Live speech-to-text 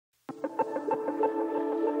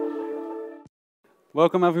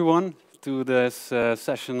Welcome everyone to this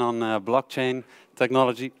session on blockchain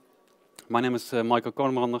technology. My name is Michael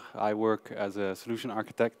Kolenbrander. I work as a solution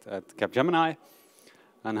architect at Capgemini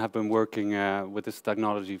and have been working with this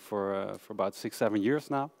technology for about 6-7 years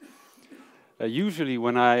now. Usually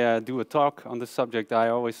when I do a talk on this subject, I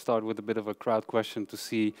always start with a bit of a crowd question to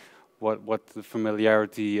see what the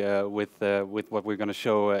familiarity with what we're going to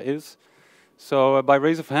show is. So by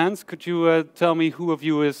raise of hands, could you tell me who of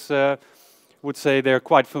you is would say they're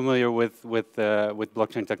quite familiar with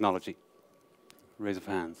blockchain technology? Raise of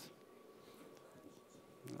hands.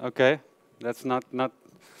 Okay, that's not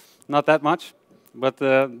that much, but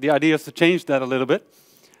the idea is to change that a little bit.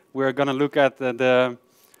 We're going to look at the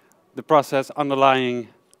process underlying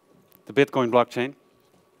the Bitcoin blockchain.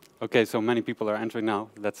 Okay, so many people are entering now.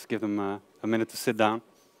 Let's give them a minute to sit down.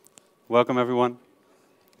 Welcome, everyone.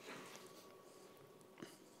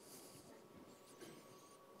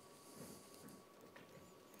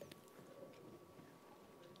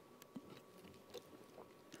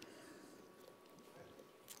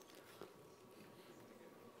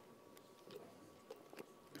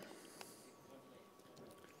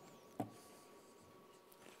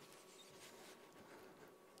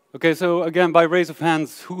 Okay, so again, by raise of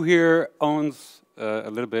hands, who here owns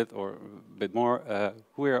a little bit or a bit more?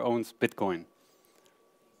 Who here owns Bitcoin?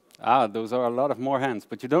 Ah, those are a lot of more hands,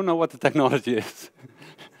 but you don't know what the technology is.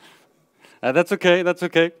 That's okay, that's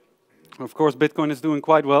okay. Of course, Bitcoin is doing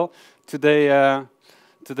quite well. Today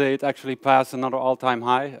it actually passed another all-time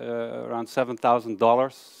high, around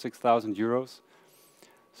 $7,000, 6,000 euros.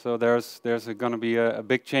 So there's going to be a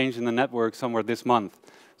big change in the network somewhere this month.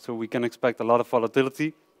 So we can expect a lot of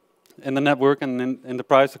volatility in the network and in the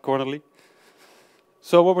price accordingly.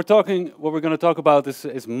 So what we're going to talk about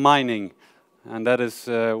is mining, and that is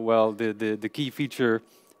well the key feature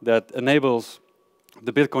that enables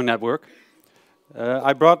the Bitcoin network.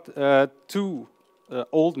 I brought two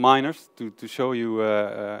old miners to show you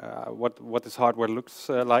what this hardware looks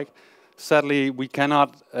like. Sadly, we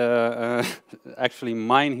cannot actually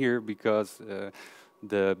mine here because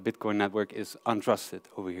the Bitcoin network is untrusted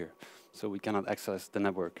over here. So we cannot access the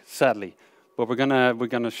network, sadly. But we're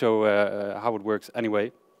gonna show how it works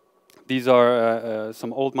anyway. These are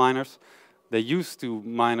some old miners. They used to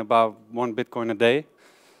mine about 1 Bitcoin a day.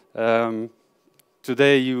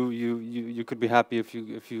 Today you could be happy if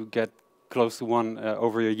you get close to one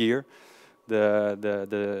over a year.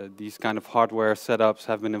 These kind of hardware setups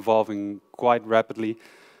have been evolving quite rapidly.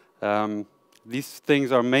 These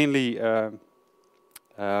things are mainly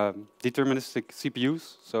deterministic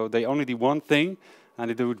CPUs, so they only do one thing, and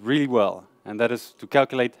they do it really well, and that is to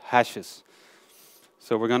calculate hashes.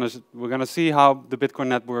 So we're gonna see how the Bitcoin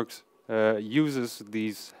networks uses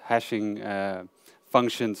these hashing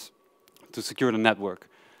functions to secure the network.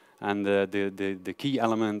 And the key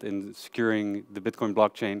element in securing the Bitcoin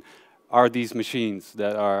blockchain are these machines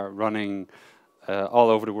that are running all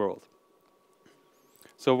over the world.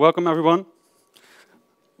 So welcome everyone.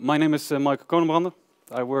 My name is Michael Kolenbrander.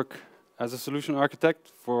 I work as a solution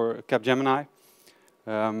architect for Capgemini.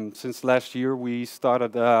 Since last year, we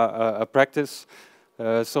started a practice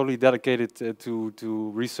solely dedicated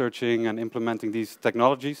to researching and implementing these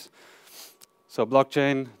technologies. So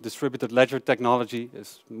blockchain, distributed ledger technology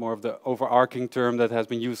is more of the overarching term that has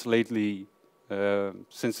been used lately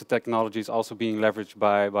since the technology is also being leveraged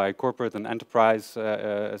by corporate and enterprise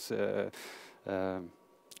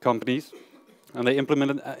companies. And they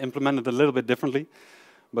implemented a little bit differently.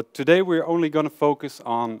 But today we're only going to focus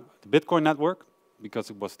on the Bitcoin network because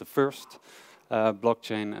it was the first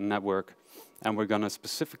blockchain and network. And we're going to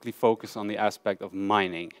specifically focus on the aspect of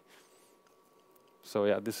mining. So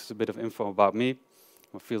yeah, this is a bit of info about me,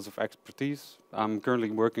 my fields of expertise. I'm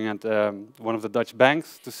currently working at one of the Dutch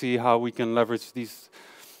banks to see how we can leverage these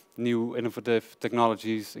new innovative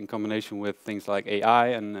technologies in combination with things like AI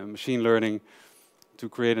and machine learning to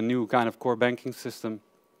create a new kind of core banking system.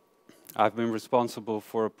 I've been responsible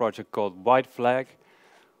for a project called White Flag,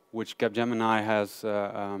 which Capgemini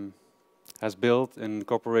has built in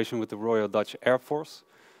cooperation with the Royal Dutch Air Force,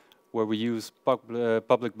 where we use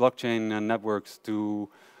public blockchain networks to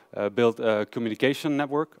build a communication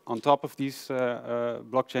network on top of these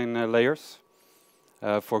blockchain layers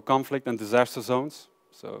for conflict and disaster zones.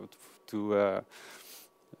 So to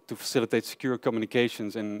facilitate secure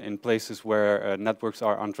communications in places where networks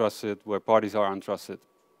are untrusted, where parties are untrusted.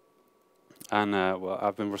 And well,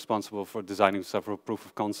 I've been responsible for designing several proof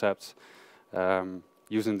of concepts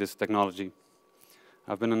using this technology.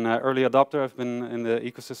 I've been an early adopter. I've been in the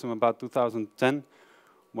ecosystem about 2010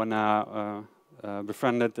 when I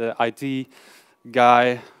befriended the IT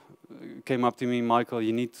guy came up to me, Michael,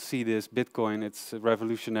 you need to see this Bitcoin. It's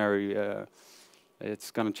revolutionary.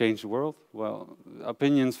 It's going to change the world. Well,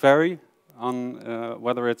 opinions vary on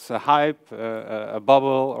whether it's a hype, a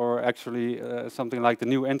bubble, or actually something like the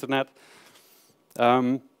new internet.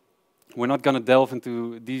 We're not going to delve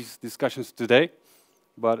into these discussions today,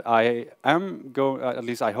 but I am going, at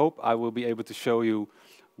least I hope, I will be able to show you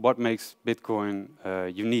what makes Bitcoin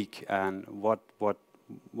unique and what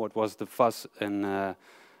was the fuss in,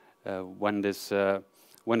 when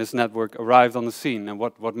this network arrived on the scene, and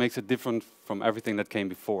what makes it different from everything that came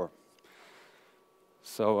before.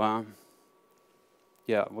 So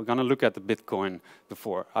yeah, we're going to look at the Bitcoin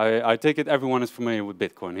before. I take it everyone is familiar with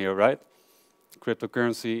Bitcoin here, right?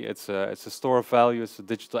 Cryptocurrency, it's a store of value, it's a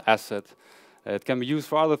digital asset. It can be used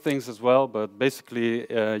for other things as well, but basically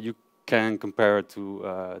you can compare it to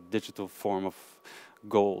a digital form of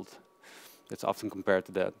gold. It's often compared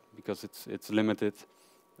to that because it's limited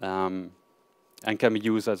and can be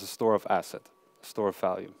used as a store of asset, store of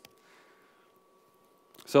value.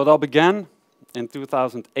 So it all began in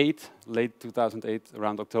 2008, late 2008,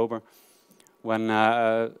 around October, when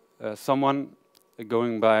someone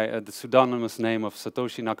going by the pseudonymous name of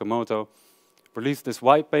Satoshi Nakamoto released this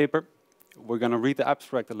white paper. We're going to read the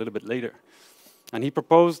abstract a little bit later. And he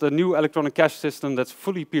proposed a new electronic cash system that's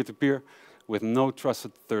fully peer-to-peer with no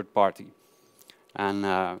trusted third party. And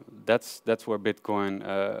that's where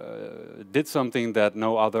Bitcoin did something that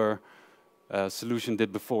no other solution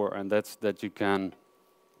did before, and that's that you can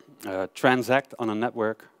transact on a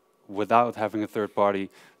network without having a third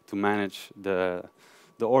party to manage the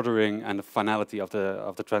ordering and the finality of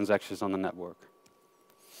the transactions on the network.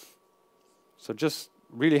 So just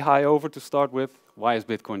really high over to start with, why is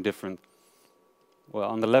Bitcoin different? Well,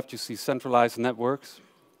 on the left you see centralized networks,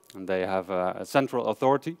 and they have a central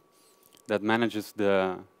authority that manages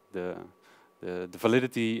the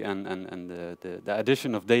validity and the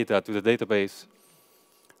addition of data to the database.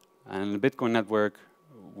 And in the Bitcoin network,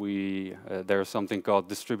 there is something called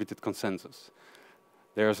distributed consensus.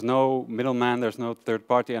 There's no middleman, there's no third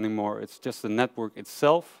party anymore. It's just the network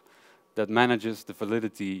itself that manages the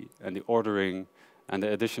validity and the ordering and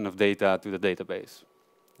the addition of data to the database.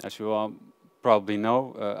 As you all probably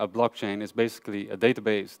know, a blockchain is basically a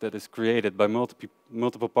database that is created by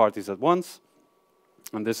multiple parties at once.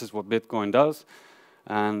 And this is what Bitcoin does.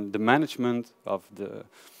 And the management of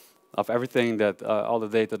everything that, all the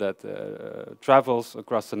data that travels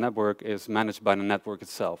across the network is managed by the network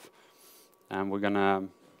itself. And we're gonna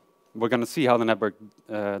see how the network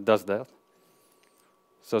does that.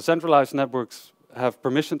 So centralized networks have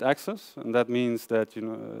permissioned access, and that means that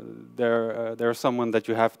there's someone that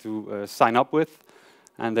you have to sign up with,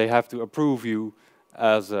 and they have to approve you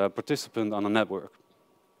as a participant on the network.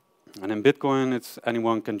 And in Bitcoin, it's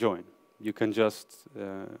anyone can join. You can just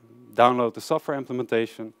download the software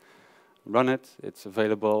implementation, run it. It's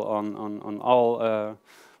available on all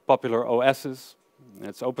popular OSs.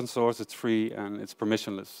 It's open source, it's free, and it's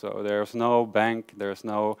permissionless. So there's no bank, there's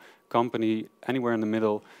no company anywhere in the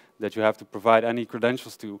middle that you have to provide any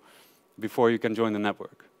credentials to before you can join the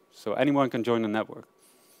network. So anyone can join the network.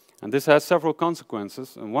 And this has several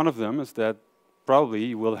consequences, and one of them is that probably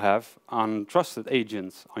you will have untrusted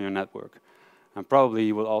agents on your network. And probably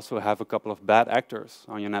you will also have a couple of bad actors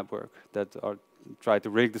on your network that try to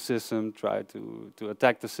rig the system, try to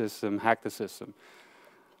attack the system, hack the system.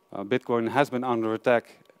 Bitcoin has been under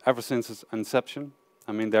attack ever since its inception.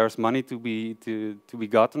 I mean, there's money to be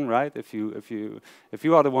gotten, right? If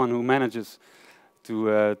you are the one who manages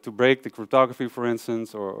to break the cryptography, for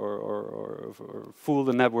instance, or fool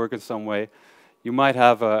the network in some way, you might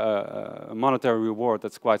have a monetary reward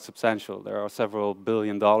that's quite substantial. There are several $1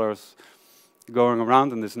 billion going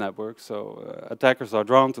around in this network, so attackers are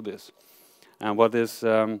drawn to this. And what is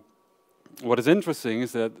interesting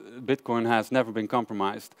is that Bitcoin has never been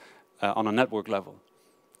compromised on a network level.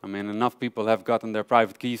 I mean, enough people have gotten their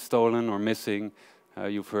private keys stolen or missing.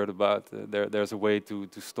 You've heard about there's a way to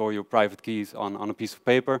store your private keys on a piece of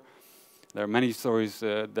paper. There are many stories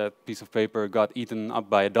that piece of paper got eaten up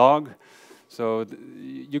by a dog. So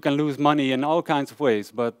you can lose money in all kinds of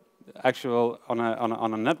ways, but on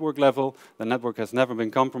a network level, the network has never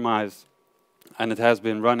been compromised, and it has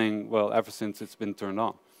been running, well, ever since it's been turned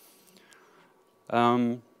on.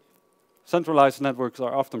 Centralized networks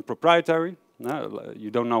are often proprietary.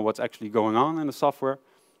 You don't know what's actually going on in the software.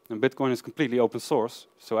 And Bitcoin is completely open source,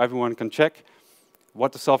 so everyone can check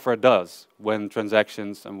what the software does when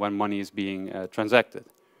transactions and when money is being transacted.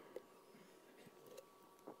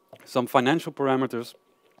 Some financial parameters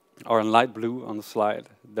are in light blue on the slide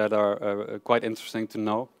that are quite interesting to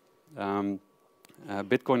know.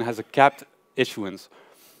 Bitcoin has a capped issuance.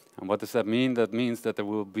 And what does that mean? That means that there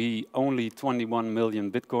will be only 21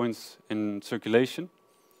 million Bitcoins in circulation.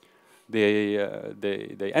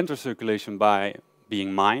 They enter circulation by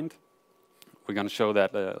being mined. We're going to show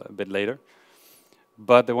that a bit later.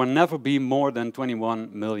 But there will never be more than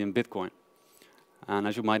 21 million Bitcoin. And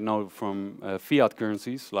as you might know from fiat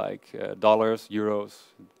currencies like dollars, euros,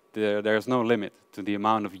 there's no limit to the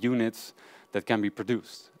amount of units that can be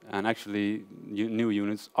produced. And actually, new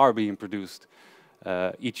units are being produced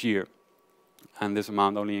each year. And this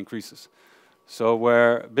amount only increases. So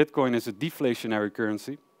where Bitcoin is a deflationary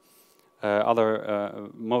currency,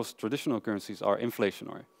 most traditional currencies are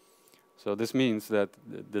inflationary. So this means that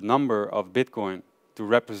the number of Bitcoin to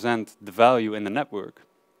represent the value in the network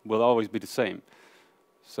will always be the same.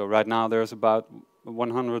 So right now there's about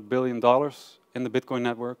 $100 billion in the Bitcoin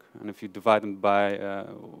network, and if you divide them by,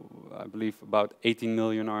 I believe about 18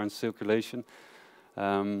 million are in circulation,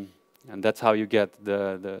 and that's how you get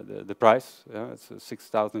the price. It's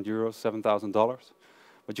 6,000 euros, $7,000.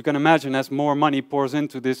 But you can imagine as more money pours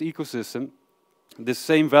into this ecosystem, this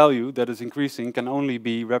same value that is increasing can only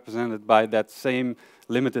be represented by that same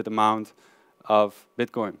limited amount of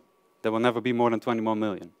Bitcoin. There will never be more than 21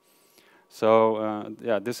 million. So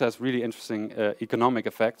yeah, this has really interesting economic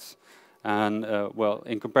effects. And well,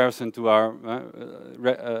 in comparison to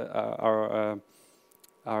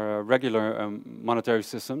our regular monetary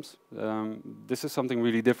systems, this is something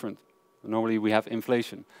really different. Normally we have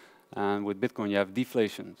inflation, and with Bitcoin you have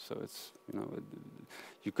deflation. So it's, you know,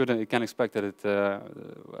 you can expect that it,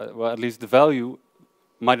 well, at least the value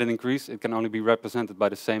mightn't increase. It can only be represented by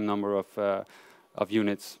the same number of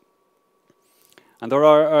units. And there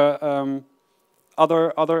are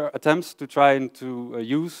other attempts to try and to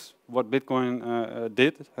use what Bitcoin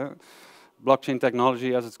did. Blockchain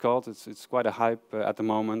technology, as it's called, it's quite a hype at the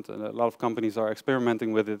moment. And a lot of companies are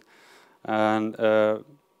experimenting with it. And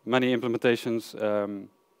many implementations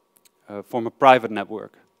form a private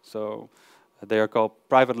network. So they are called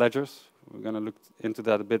private ledgers. We're going to look into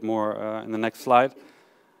that a bit more in the next slide.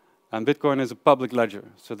 And Bitcoin is a public ledger.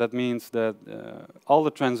 So that means that all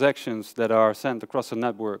the transactions that are sent across the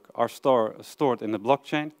network are stored in the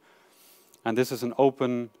blockchain. And this is an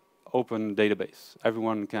open database.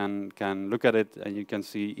 Everyone can look at it, and you can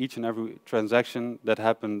see each and every transaction that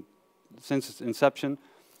happened since its inception.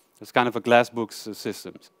 It's kind of a glass book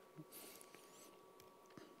system.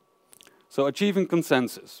 So achieving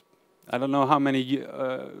consensus. I don't know how many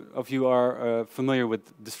of you are familiar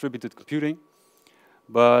with distributed computing,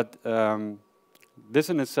 but this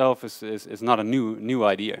in itself is not a new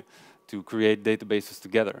idea to create databases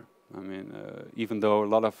together. I mean, even though a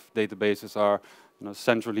lot of databases are, you know,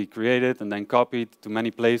 centrally created and then copied to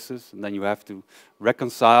many places, and then you have to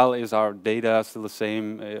reconcile, is our data still the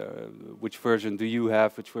same? Which version do you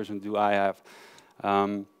have? Which version do I have?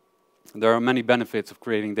 There are many benefits of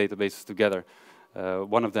creating databases together.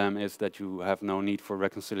 One of them is that you have no need for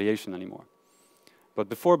reconciliation anymore. But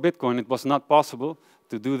before Bitcoin, it was not possible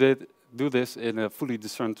to do this in a fully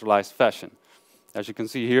decentralized fashion. As you can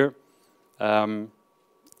see here,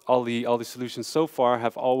 all the solutions so far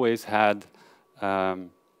have always had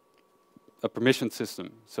a permission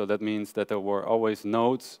system. So that means that there were always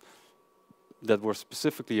nodes that were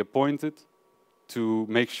specifically appointed to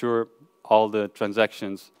make sure all the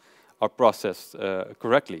transactions are processed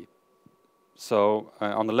correctly. So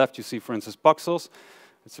on the left you see, for instance, Paxos.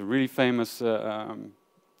 It's a really famous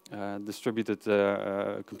distributed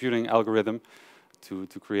computing algorithm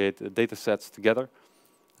to create data sets together.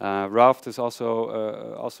 Raft is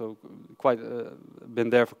also quite been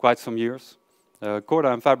there for quite some years.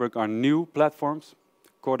 Corda and Fabric are new platforms.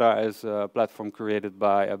 Corda is a platform created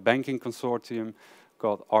by a banking consortium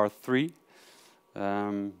called R3.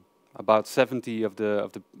 About 70 of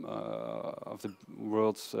the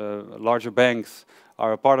world's larger banks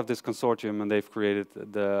are a part of this consortium, and they've created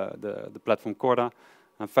the platform Corda.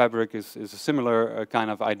 And Fabric is a similar kind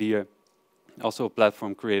of idea, also a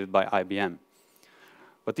platform created by IBM.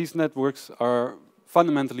 But these networks are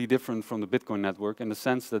fundamentally different from the Bitcoin network in the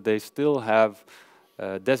sense that they still have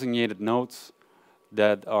designated nodes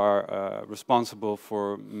that are responsible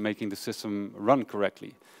for making the system run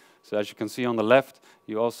correctly. So as you can see on the left,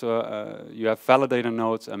 you also you have validator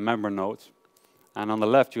nodes and member nodes. And on the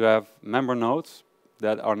left, you have member nodes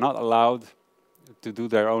that are not allowed to do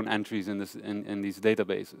their own entries in these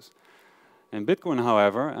databases. In Bitcoin,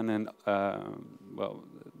 however, and in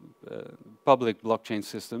public blockchain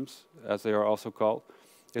systems, as they are also called,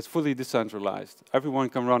 it's fully decentralized. Everyone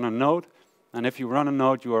can run a node, and if you run a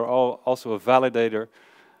node, you are also a validator,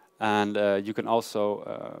 and you can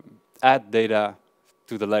also add data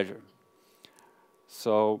to the ledger.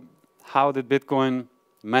 So how did Bitcoin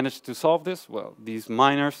managed to solve this? Well, these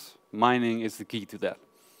miners, mining is the key to that.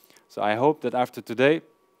 So I hope that after today,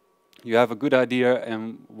 you have a good idea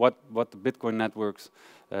on what the Bitcoin networks,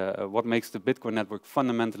 what makes the Bitcoin network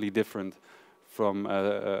fundamentally different from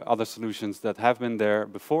other solutions that have been there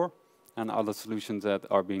before and other solutions that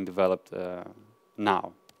are being developed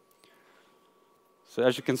now. So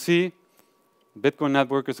as you can see, Bitcoin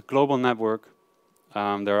network is a global network.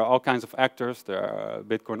 There are all kinds of actors. There are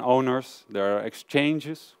Bitcoin owners. There are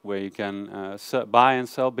exchanges where you can buy and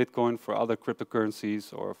sell Bitcoin for other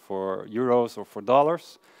cryptocurrencies or for euros or for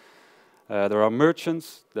dollars. There are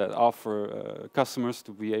merchants that offer customers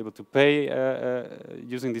to be able to pay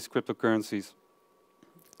using these cryptocurrencies.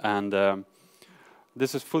 And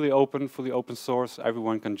this is fully open source.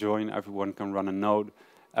 Everyone can join, everyone can run a node.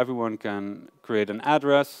 Everyone can create an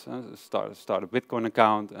address, start a Bitcoin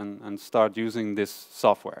account, and start using this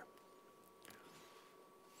software.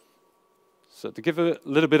 So to give a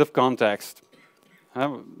little bit of context,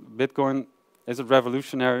 Bitcoin, is it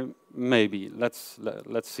revolutionary? Maybe. Let's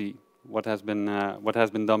see what has been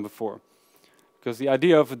done before. Because the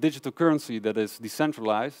idea of a digital currency that is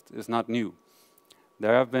decentralized is not new.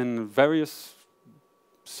 There have been various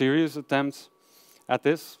serious attempts at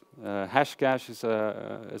this. Hashcash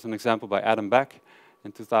is an example by Adam Back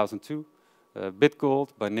in 2002. BitGold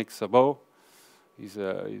by Nick Szabo.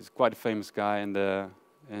 He's quite a famous guy in the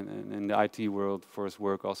IT world for his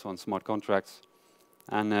work also on smart contracts.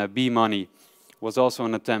 And B-Money was also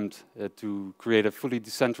an attempt to create a fully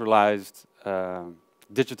decentralized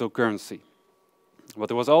digital currency. But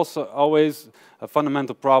there was also always a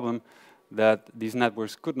fundamental problem that these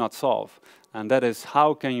networks could not solve. And that is,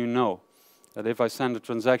 how can you know that if I send a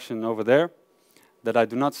transaction over there, that I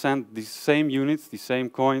do not send these same units, these same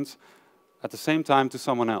coins, at the same time to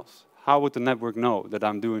someone else? How would the network know that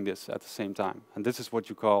I'm doing this at the same time? And this is what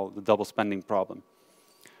you call the double spending problem.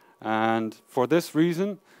 And for this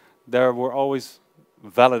reason, there were always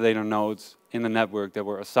validator nodes in the network that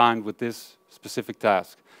were assigned with this specific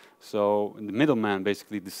task. So the middleman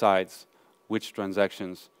basically decides which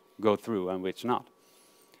transactions go through and which not.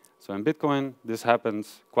 So in Bitcoin, this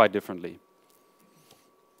happens quite differently.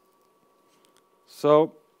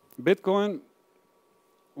 So Bitcoin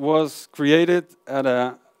was created at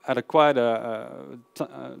a quite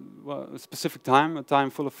specific time, a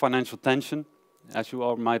time full of financial tension. As you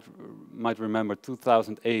all might remember,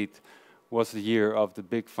 2008 was the year of the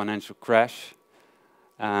big financial crash,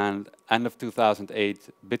 and end of 2008,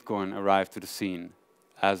 Bitcoin arrived to the scene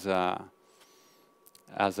as a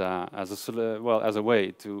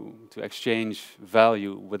way to exchange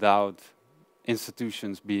value without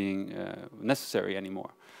institutions being necessary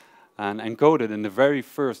anymore. And encoded in the very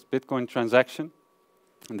first Bitcoin transaction,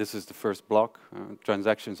 and this is the first block.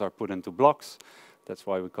 Transactions are put into blocks. That's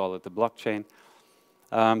why we call it the blockchain.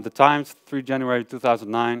 The Times, 3 January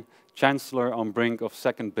 2009, Chancellor on brink of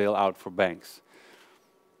second bailout for banks.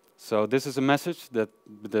 So this is a message that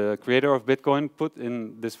the creator of Bitcoin put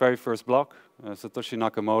in this very first block, Satoshi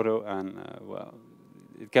Nakamoto, and well,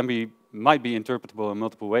 it might be interpretable in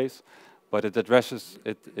multiple ways, but it addresses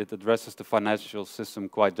the financial system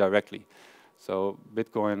quite directly. So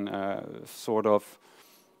Bitcoin sort of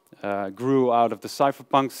grew out of the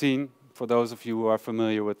cypherpunk scene. For those of you who are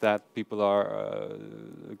familiar with that, people are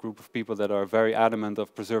a group of people that are very adamant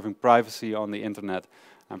of preserving privacy on the internet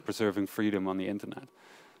and preserving freedom on the internet.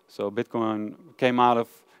 So Bitcoin came out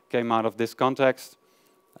of this context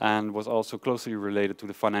and was also closely related to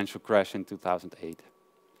the financial crash in 2008.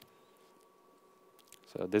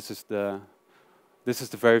 So this is the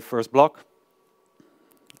very first block.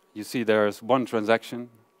 You see there's one transaction.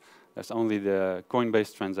 There's only the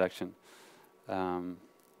Coinbase transaction.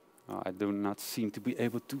 I do not seem to be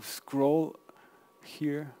able to scroll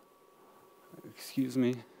here. Excuse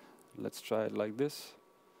me. Let's try it like this.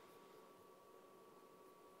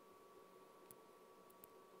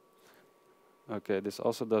 Okay, this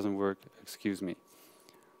also doesn't work. Excuse me.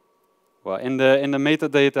 Well, in the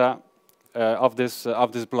metadata of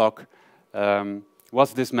this block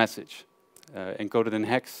was this message encoded in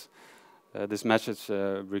hex. This message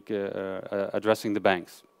addressing the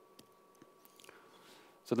banks.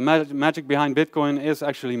 So the magic behind Bitcoin is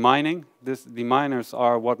actually mining. The miners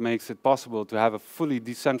are what makes it possible to have a fully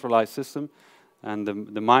decentralized system, and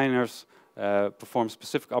the miners perform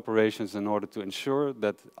specific operations in order to ensure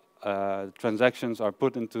that transactions are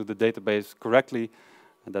put into the database correctly,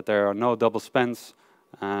 and that there are no double spends,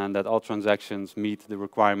 and that all transactions meet the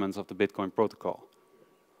requirements of the Bitcoin protocol.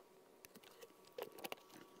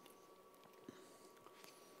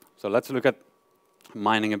 So let's look at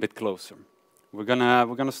mining a bit closer. We're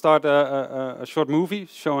gonna start a short movie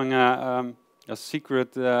showing a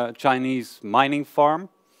secret Chinese mining farm.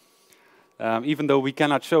 Even though we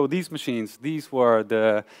cannot show these machines, these were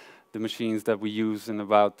the machines that we used in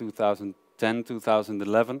about 2010,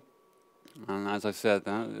 2011. And as I said,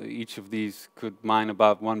 each of these could mine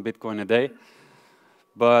about 1 Bitcoin a day.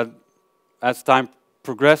 But as time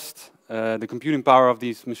progressed, the computing power of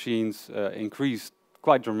these machines increased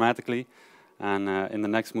quite dramatically. And in the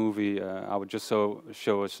next movie, I would just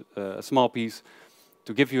show us a small piece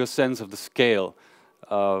to give you a sense of the scale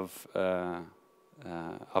of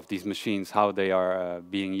these machines, how they are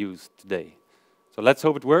being used today. So let's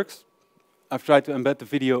hope it works. I've tried to embed the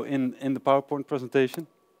video in the PowerPoint presentation.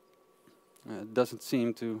 It doesn't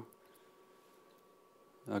seem to.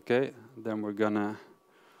 Okay, then we're gonna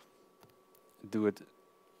do it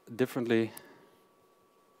differently.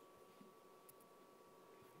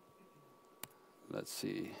 Let's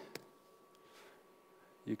see.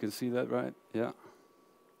 You can see that, right? Yeah.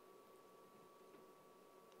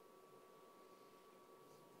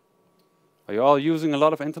 Are you all using a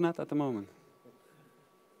lot of internet at the moment?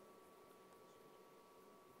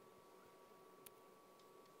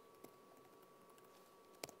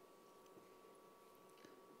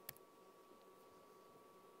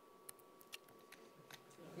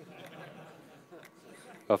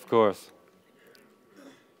 Of course.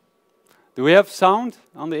 Do we have sound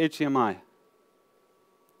on the HDMI?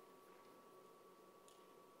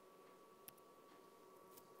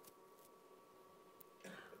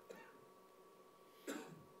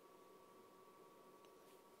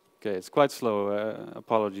 Okay, it's quite slow.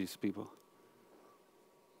 Apologies, people.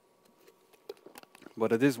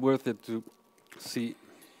 But it is worth it to see.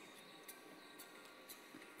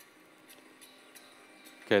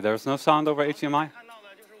 Okay, there's no sound over HDMI?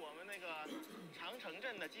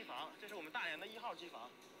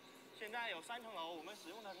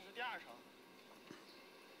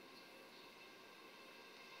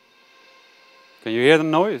 Can you hear the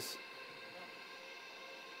noise?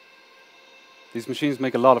 These machines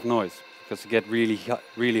make a lot of noise because they get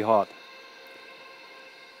really hot.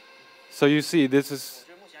 So you see, this is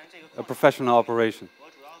a professional operation.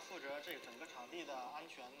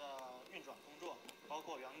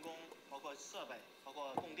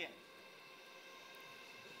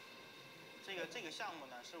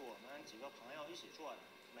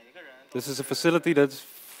 This is a facility that's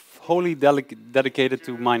wholly dedicated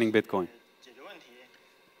to mining Bitcoin.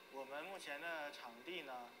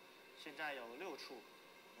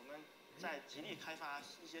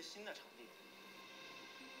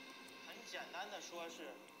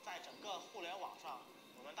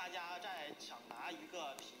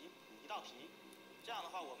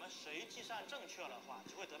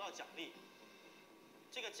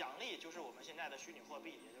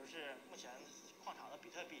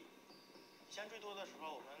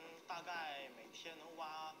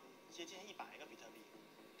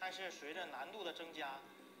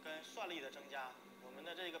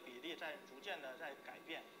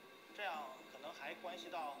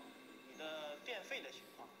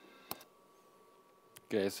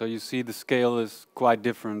 Okay, so you see the scale is quite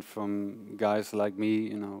different from guys like me,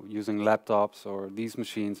 you know, using laptops or these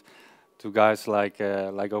machines, to guys like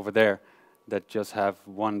over there that just have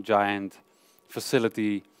one giant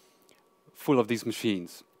facility full of these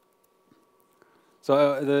machines.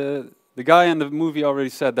 So the guy in the movie already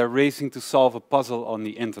said they're racing to solve a puzzle on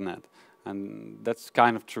the internet. And that's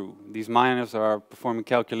kind of true. These miners are performing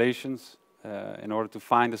calculations in order to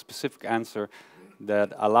find a specific answer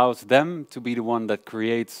that allows them to be the one that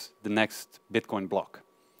creates the next Bitcoin block.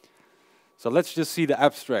 So let's just see the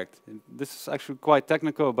abstract. This is actually quite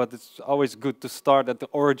technical, but it's always good to start at the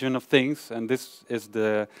origin of things. And this is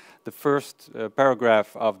the first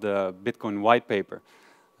paragraph of the Bitcoin white paper.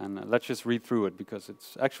 And let's just read through it because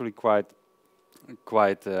it's actually quite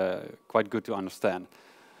good to understand.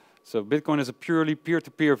 So Bitcoin is a purely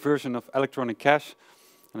peer-to-peer version of electronic cash,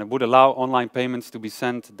 and it would allow online payments to be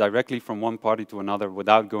sent directly from one party to another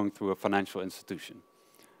without going through a financial institution.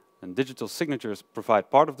 And digital signatures provide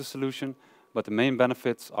part of the solution, but the main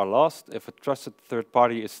benefits are lost if a trusted third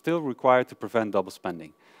party is still required to prevent double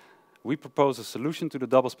spending. We propose a solution to the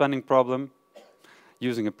double spending problem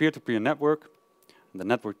using a peer-to-peer network. The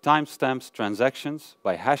network timestamps transactions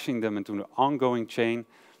by hashing them into an ongoing chain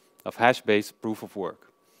of hash-based proof of work,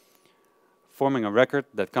 forming a record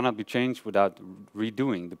that cannot be changed without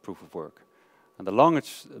redoing the proof of work. And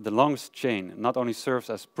the longest chain not only serves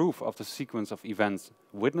as proof of the sequence of events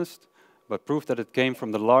witnessed, but proof that it came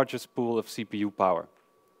from the largest pool of CPU power.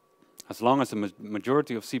 As long as the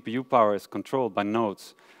majority of CPU power is controlled by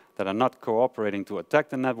nodes that are not cooperating to attack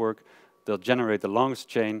the network, they'll generate the longest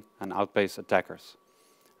chain and outpace attackers.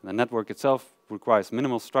 The network itself requires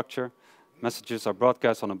minimal structure. Messages are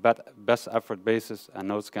broadcast on a best effort basis, and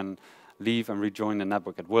nodes can leave and rejoin the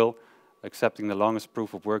network at will, accepting the longest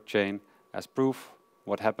proof of work chain as proof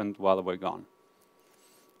what happened while they were gone.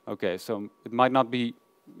 Okay, so it might not be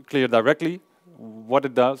clear directly what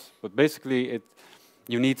it does, but basically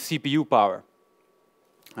you need CPU power.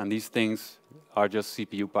 And these things are just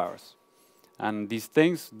CPU powers. And these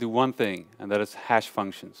things do one thing, and that is hash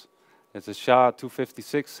functions. It's a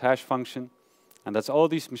SHA-256 hash function, and that's all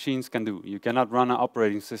these machines can do. You cannot run an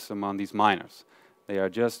operating system on these miners. They are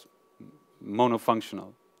just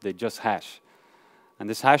monofunctional. They just hash. And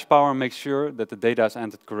this hash power makes sure that the data is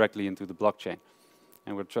entered correctly into the blockchain.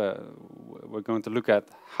 And we're going to look at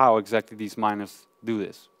how exactly these miners do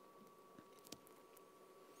this.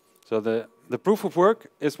 So the proof of work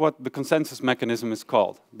is what the consensus mechanism is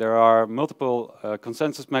called. There are multiple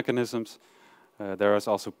consensus mechanisms. There is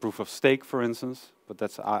also proof of stake, for instance, but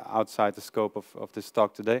that's outside the scope of this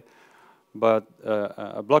talk today. But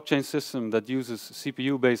a blockchain system that uses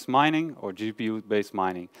CPU-based mining or GPU-based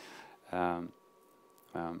mining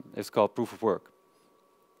is called proof of work.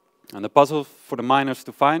 And the puzzle for the miners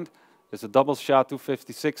to find is a double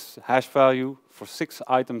SHA-256 hash value for 6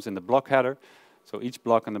 items in the block header. So each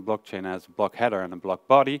block in the blockchain has a block header and a block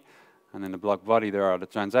body. And in the block body there are the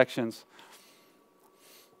transactions.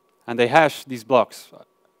 And they hash these blocks.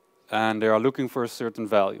 And they are looking for a certain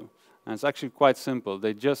value. And it's actually quite simple.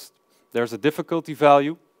 There's a difficulty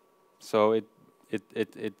value. So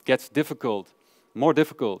it gets more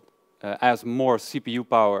difficult as more CPU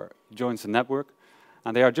power joins the network.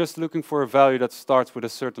 And they are just looking for a value that starts with a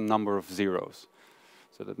certain number of zeros.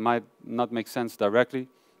 So that might not make sense directly,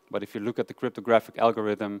 but if you look at the cryptographic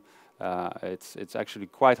algorithm, it's actually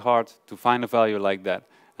quite hard to find a value like that.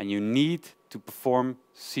 And you need to perform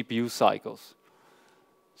CPU cycles.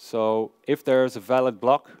 So if there is a valid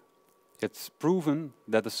block, it's proven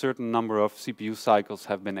that a certain number of CPU cycles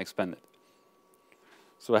have been expended.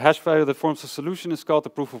 So a hash value that forms a solution is called the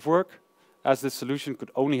proof of work, as this solution could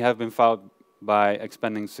only have been found by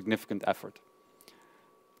expending significant effort.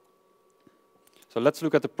 So let's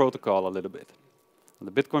look at the protocol a little bit.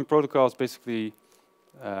 The Bitcoin protocol is basically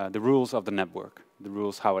the rules of the network, the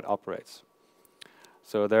rules how it operates.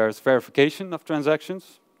 So there's verification of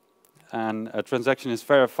transactions, and a transaction is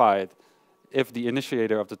verified if the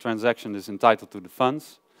initiator of the transaction is entitled to the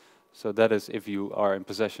funds. So that is if you are in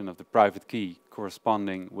possession of the private key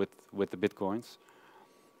corresponding with the Bitcoins.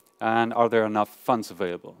 And are there enough funds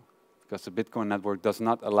available? Because the Bitcoin network does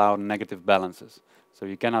not allow negative balances. So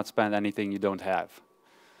you cannot spend anything you don't have.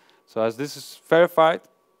 So as this is verified,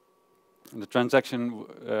 the transaction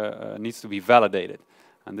needs to be validated.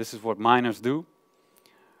 And this is what miners do.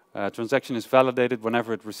 Transaction is validated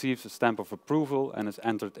whenever it receives a stamp of approval and is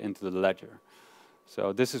entered into the ledger.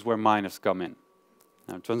 So this is where miners come in.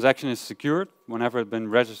 Now, transaction is secured whenever it's been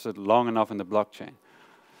registered long enough in the blockchain.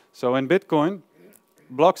 So in Bitcoin,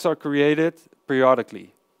 blocks are created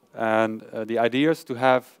periodically. And the idea is to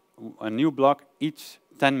have a new block each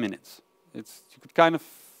 10 minutes. You could kind of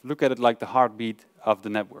look at it like the heartbeat of the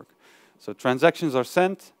network. So transactions are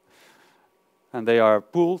sent, and they are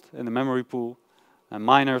pooled in the memory pool. And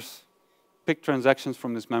miners pick transactions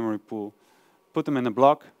from this memory pool, put them in a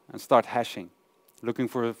block, and start hashing, looking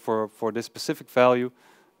for this specific value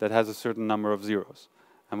that has a certain number of zeros.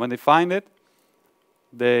 And when they find it,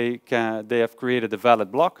 they have created a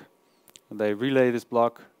valid block. They relay this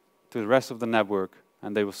block to the rest of the network,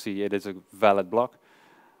 and they will see it is a valid block.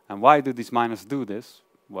 And why do these miners do this?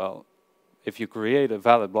 Well, if you create a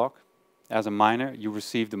valid block as a miner, you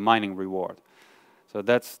receive the mining reward. So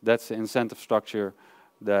that's the incentive structure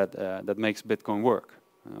that makes Bitcoin work.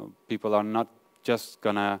 People are not just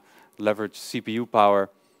gonna leverage CPU power,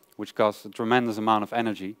 which costs a tremendous amount of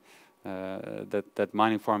energy. That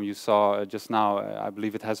mining farm you saw just now, I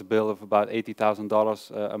believe it has a bill of about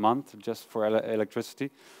 $80,000 a month just for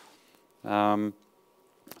electricity.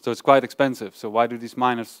 So it's quite expensive. So why do these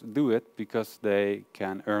miners do it? Because they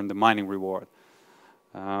can earn the mining reward.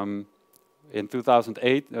 In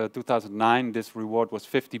 2008, 2009, this reward was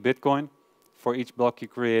 50 Bitcoin for each block you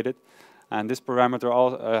created. And this parameter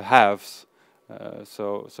all halves,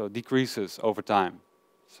 so decreases over time.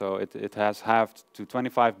 So it has halved to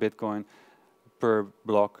 25 Bitcoin per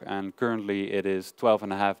block, and currently it is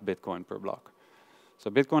 12.5 Bitcoin per block. So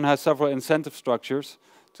Bitcoin has several incentive structures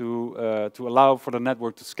to allow for the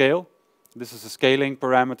network to scale. This is a scaling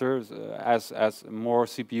parameter. As more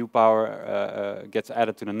CPU power gets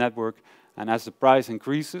added to the network, and as the price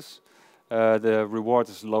increases, the reward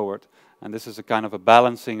is lowered. And this is a kind of a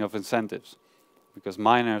balancing of incentives. because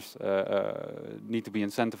miners need to be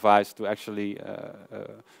incentivized to actually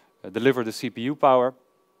deliver the CPU power,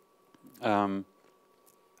 and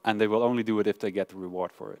they will only do it if they get the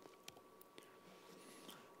reward for it.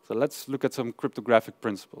 So let's look at some cryptographic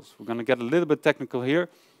principles. We're going to get a little bit technical here,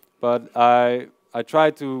 but I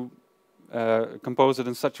try to compose it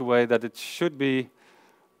in such a way that it should be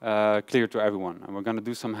clear to everyone. And we're going to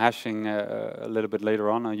do some hashing a little bit later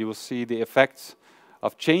on, and you will see the effects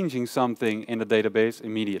of changing something in the database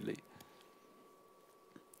immediately.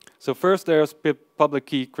 So first there's public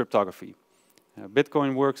key cryptography.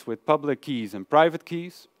 Bitcoin works with public keys and private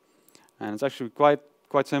keys, and it's actually quite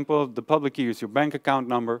simple. The public key is your bank account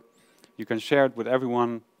number. You can share it with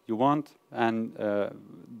everyone you want, and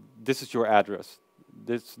this is your address.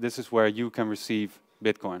 This is where you can receive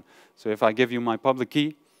Bitcoin. So if I give you my public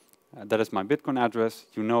key, that is my Bitcoin address,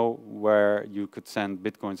 you know where you could send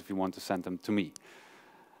Bitcoins if you want to send them to me.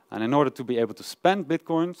 And in order to be able to spend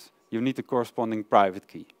Bitcoins, you need the corresponding private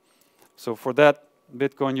key. So for that,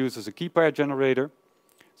 Bitcoin uses a key pair generator.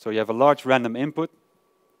 So you have a large random input.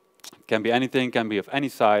 It can be anything, can be of any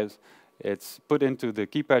size. It's put into the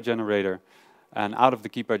key pair generator, and out of the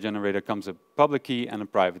key pair generator comes a public key and a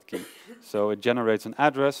private key. So it generates an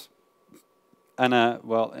address, and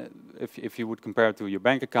well, if you would compare it to your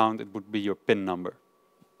bank account, it would be your PIN number.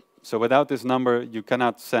 So without this number, you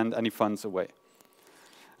cannot send any funds away.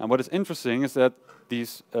 And what is interesting is that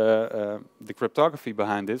the cryptography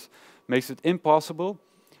behind this makes it impossible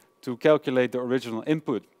to calculate the original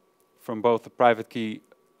input from both the private key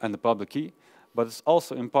and the public key, but it's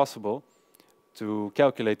also impossible to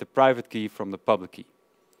calculate the private key from the public key.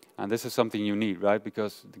 And this is something you need, right?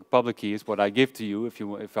 Because the public key is what I give to you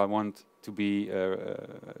if I want to be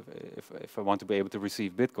if I want to be able to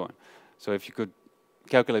receive Bitcoin. So if you could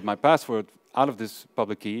calculate my password out of this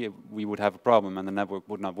public key, we would have a problem and the network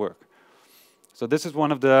would not work. So this is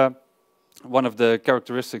one of the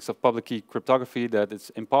characteristics of public key cryptography, that it's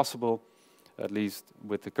impossible, at least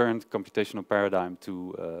with the current computational paradigm,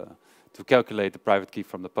 to calculate the private key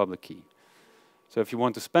from the public key. So if you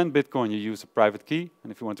want to spend Bitcoin, you use a private key,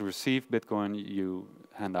 and if you want to receive Bitcoin, you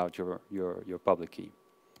hand out your public key.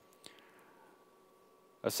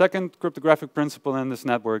 A second cryptographic principle in this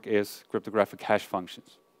network is cryptographic hash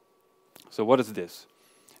functions. So what is this?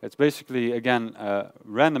 It's basically, again, a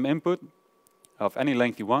random input of any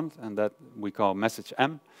length you want, and that we call message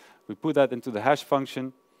m. We put that into the hash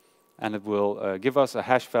function, and it will give us a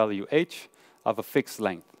hash value h of a fixed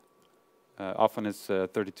length. Often it's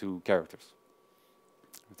 32 characters,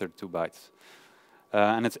 32 bytes.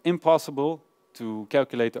 And it's impossible to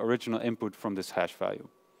calculate the original input from this hash value.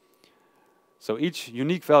 So each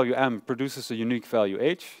unique value m produces a unique value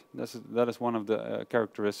h. That is one of the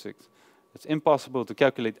characteristics. It's impossible to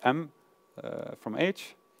calculate m from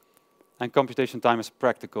h, and computation time is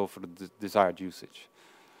practical for the desired usage.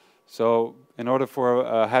 So in order for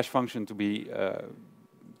a hash function to be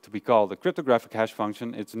called a cryptographic hash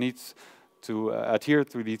function, it needs to adhere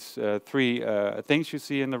to these three things you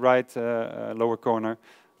see in the right lower corner.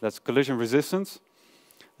 That's collision resistance,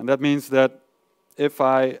 and that means that if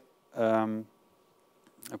I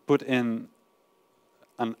put in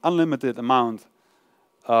an unlimited amount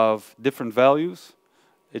of different values,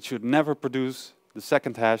 it should never produce the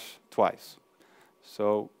second hash twice.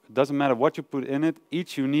 So it doesn't matter what you put in it,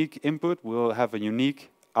 each unique input will have a unique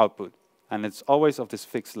output, and it's always of this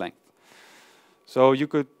fixed length. So you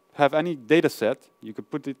could have any data set, you could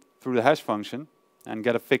put it through the hash function and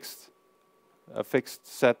get a fixed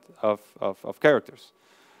set of characters.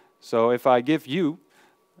 So if I give you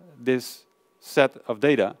this set of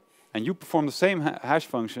data and you perform the same hash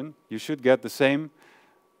function, you should get the same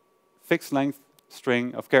fixed length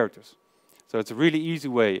string of characters. So it's a really easy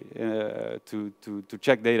way to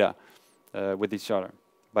check data with each other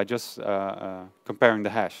by just comparing the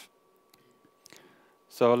hash.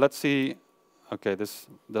 So let's see. Okay, this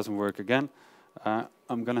doesn't work again.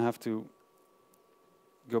 I'm going to have to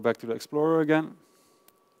go back to the Explorer again.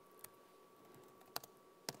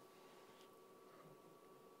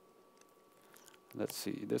 Let's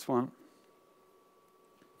see this one.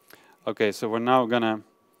 Okay, so we're now gonna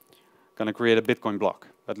create a Bitcoin block,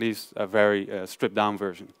 at least a very stripped down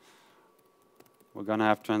version. We're gonna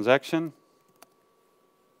have transaction.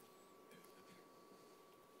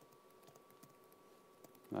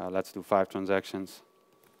 Let's do 5 transactions.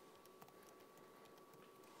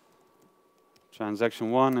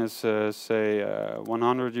 Transaction 1 is say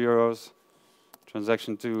 100 euros.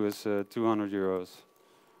 Transaction 2 is 200 euros.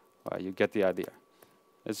 You get the idea.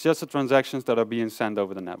 It's just the transactions that are being sent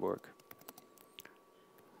over the network.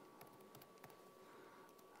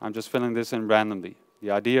 I'm just filling this in randomly.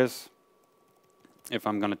 The idea is if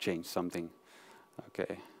I'm going to change something.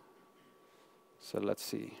 Okay, so let's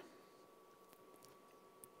see.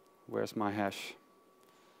 Where's my hash?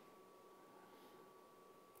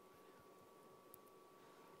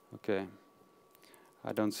 Okay,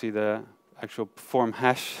 I don't see the actual perform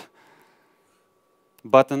hash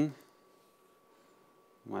button.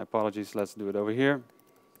 My apologies, let's do it over here.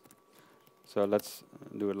 So let's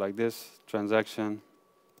do it like this, transaction.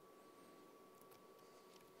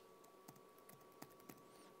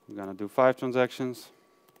 I'm gonna do 5 transactions.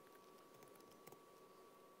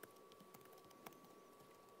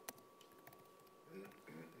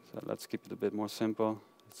 So let's keep it a bit more simple.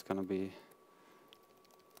 It's gonna be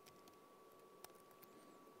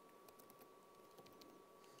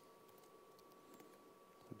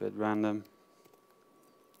a bit random.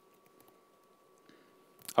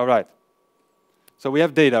 All right. So we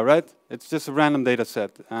have data, right? It's just a random data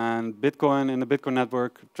set. And Bitcoin, in the Bitcoin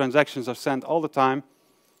network, transactions are sent all the time,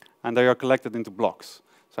 and they are collected into blocks.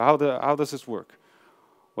 So how does this work?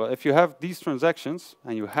 Well, if you have these transactions,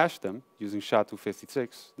 and you hash them using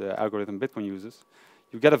SHA-256, the algorithm Bitcoin uses,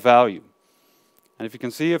 you get a value. And if you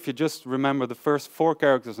can see, if you just remember the first 4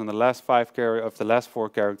 characters and the last 5 of the last 4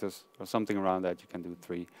 characters, or something around that, you can do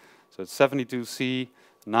 3. So it's 72C,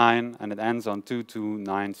 9, and it ends on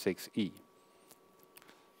 2296E.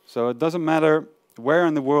 So it doesn't matter where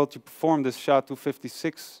in the world you perform this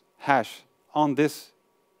SHA-256 hash on this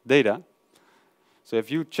data. So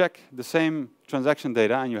if you check the same transaction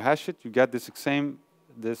data and you hash it, you get this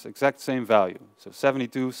exact same value. So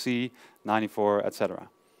 72, C, 94, etc.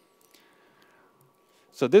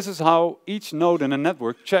 So this is how each node in a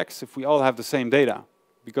network checks if we all have the same data.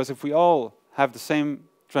 Because if we all have the same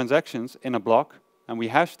transactions in a block and we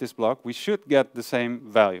hash this block, we should get the same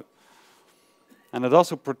value. And it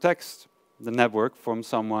also protects the network from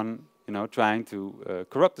someone, trying to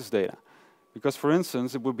corrupt this data. Because, for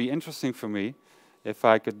instance, it would be interesting for me if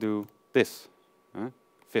I could do this,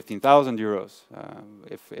 15,000 euros.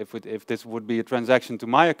 If this would be a transaction to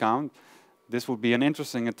my account, this would be an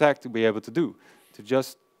interesting attack to be able to do, to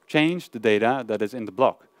just change the data that is in the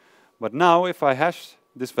block. But now, if I hash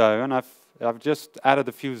this value, and I've just added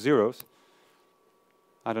a few zeros,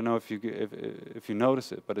 I don't know if you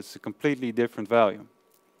notice it, but it's a completely different value.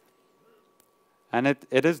 And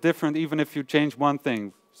it is different even if you change one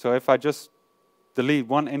thing. So if I just delete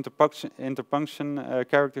one interpunction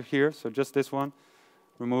character here, so just this one,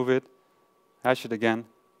 remove it, hash it again,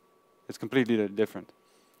 it's completely different.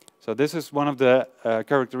 So this is one of the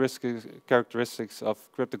characteristics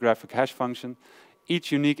of cryptographic hash function.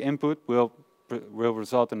 Each unique input will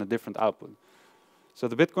result in a different output. So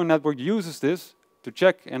the Bitcoin network uses this to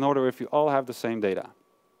check in order if you all have the same data.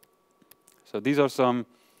 So these are some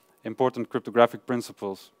important cryptographic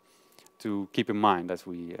principles to keep in mind as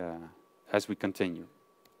we continue.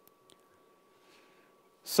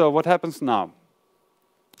 So what happens now?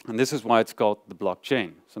 And this is why it's called the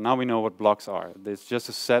blockchain. So now we know what blocks are. It's just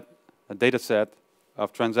a data set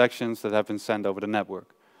of transactions that have been sent over the network.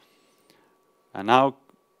 And now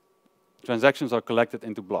transactions are collected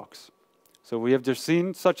into blocks. So we have just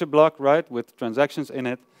seen such a block, right, with transactions in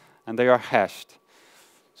it, and they are hashed.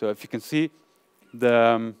 So if you can see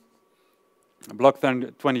the block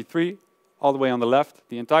 23, all the way on the left,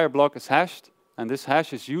 the entire block is hashed, and this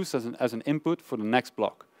hash is used as an input for the next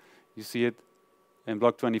block. You see it in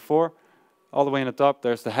block 24, all the way in the top,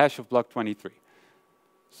 there's the hash of block 23.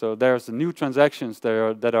 So there's the new transactions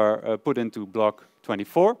that are put into block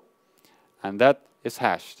 24, and that is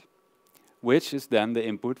hashed, which is then the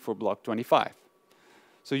input for block 25.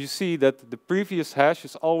 So you see that the previous hash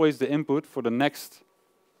is always the input for the next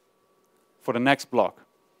block.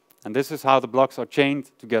 And this is how the blocks are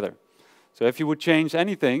chained together. So if you would change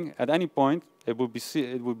anything at any point, it would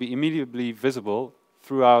be immediately visible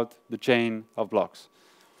throughout the chain of blocks.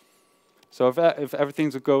 So if everything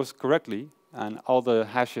goes correctly, and all the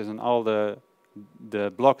hashes and all the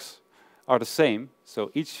blocks are the same,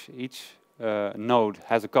 so each node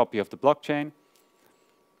has a copy of the blockchain,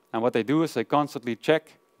 and what they do is they constantly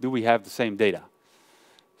check, do we have the same data?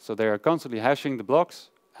 So they are constantly hashing the blocks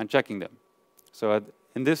and checking them. So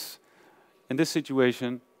in this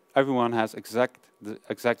situation, everyone has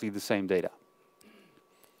exactly the same data.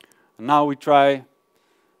 And now we try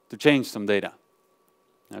to change some data.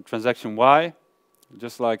 Now, transaction Y,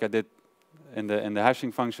 just like I did in the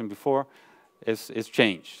hashing function before, is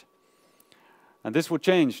changed. And this will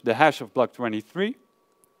change the hash of block 23.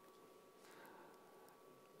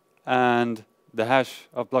 And the hash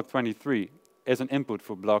of block 23 is an input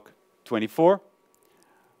for block 24.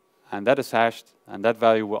 And that is hashed, and that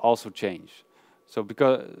value will also change. So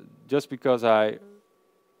just because I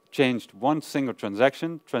changed one single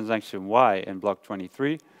transaction, transaction Y in block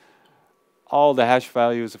 23, all the hash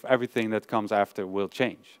values of everything that comes after will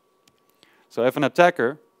change. So if an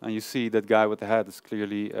attacker, and you see that guy with the hat is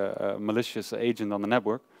clearly a malicious agent on the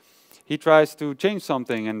network, he tries to change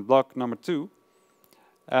something in block number 2,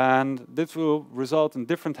 and this will result in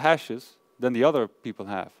different hashes than the other people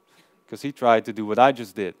have. Because he tried to do what I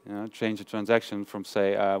just did, change a transaction from,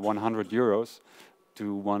 say, 100 euros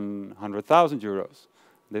to 100,000 euros.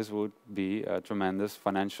 This would be a tremendous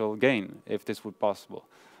financial gain, if this would be possible.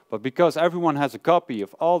 But because everyone has a copy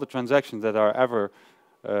of all the transactions that are ever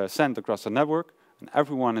sent across the network, and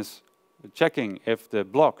everyone is checking if the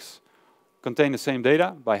blocks contain the same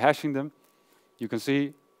data by hashing them, you can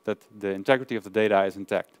see that the integrity of the data is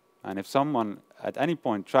intact. And if someone at any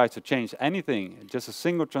point tries to change anything, just a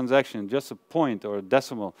single transaction, just a point or a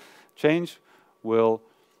decimal change will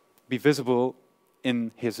be visible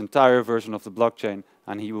in his entire version of the blockchain,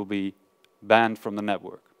 and he will be banned from the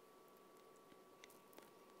network.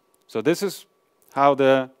 So this is how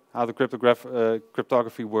the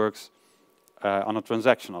cryptography works on a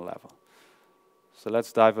transactional level. So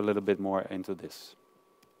let's dive a little bit more into this.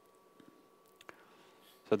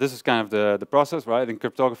 So this is kind of the process, right? In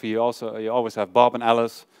cryptography, you always have Bob and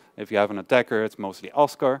Alice. If you have an attacker, it's mostly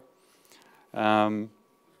Oscar. So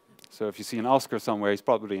if you see an Oscar somewhere, he's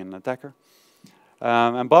probably an attacker.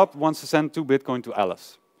 And Bob wants to send 2 Bitcoin to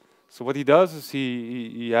Alice. So what he does is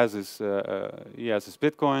he has his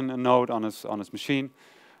Bitcoin node on his machine,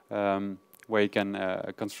 where he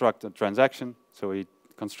can construct a transaction. So he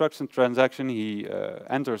constructs a transaction. He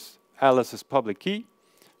enters Alice's public key,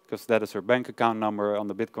 because that is her bank account number on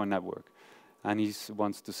the Bitcoin network. And he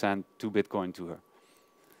wants to send 2 Bitcoin to her.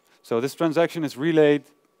 So this transaction is relayed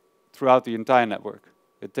throughout the entire network.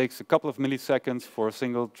 It takes a couple of milliseconds for a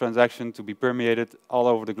single transaction to be permeated all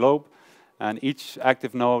over the globe. And each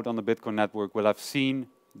active node on the Bitcoin network will have seen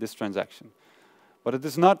this transaction. But it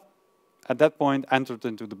is not, at that point, entered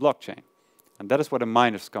into the blockchain. And that is where the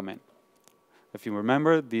miners come in. If you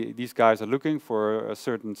remember, these guys are looking for a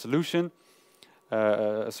certain solution,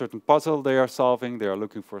 a certain puzzle they are solving. They are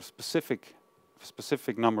looking for a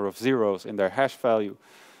specific number of zeros in their hash value.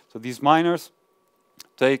 So these miners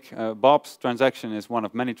take Bob's transaction is one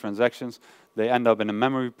of many transactions. They end up in a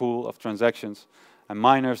memory pool of transactions. And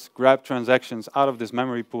miners grab transactions out of this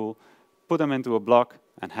memory pool, put them into a block,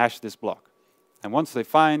 and hash this block. And once they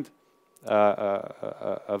find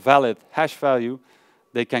a valid hash value,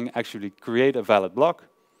 they can actually create a valid block.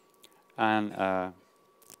 And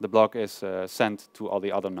the block is sent to all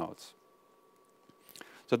the other nodes.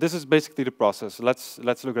 So this is basically the process. Let's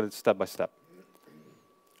look at it step by step.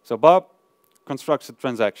 So Bob constructs a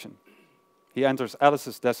transaction. He enters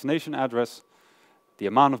Alice's destination address, the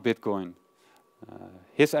amount of Bitcoin,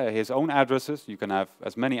 his own addresses. You can have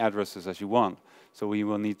as many addresses as you want. So we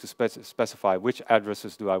will need to specify which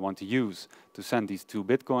addresses do I want to use to send these 2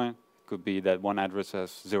 Bitcoin. Could be that one address has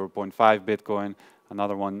 0.5 Bitcoin,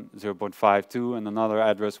 another one 0.52, and another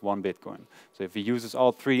address 1 Bitcoin. So if he uses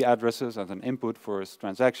all 3 addresses as an input for his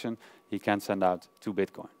transaction, he can send out 2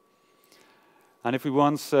 Bitcoin. And if he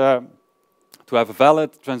wants to have a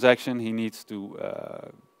valid transaction, he needs to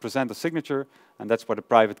present a signature, and that's where the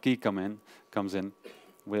private key comes in.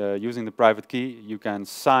 Using the private key, you can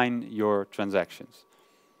sign your transactions.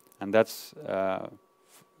 And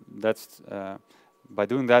by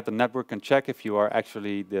doing that, the network can check if you are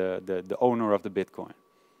actually the owner of the Bitcoin.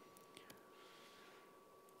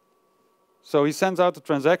 So he sends out the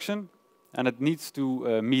transaction, and it needs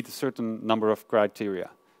to meet a certain number of criteria.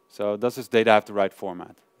 So does this data have the right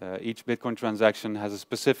format? Each Bitcoin transaction has a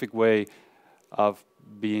specific way of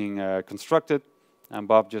being constructed, and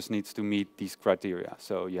Bob just needs to meet these criteria.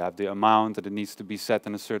 So you have the amount, that it needs to be set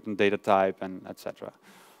in a certain data type, and etc.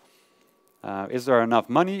 Is there enough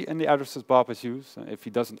money in the addresses Bob has used? If he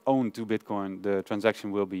doesn't own 2 Bitcoin, the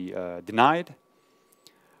transaction will be denied.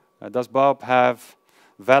 Does Bob have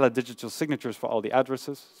valid digital signatures for all the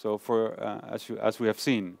addresses? So for, as we have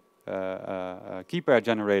seen, a key pair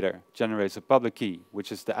generator generates a public key,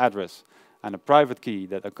 which is the address, and a private key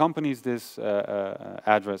that accompanies this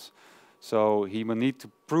address. So he will need to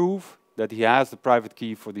prove that he has the private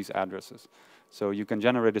key for these addresses. So you can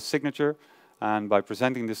generate a signature, and by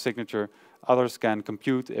presenting this signature, others can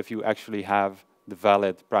compute if you actually have the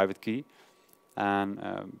valid private key. And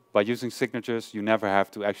by using signatures, you never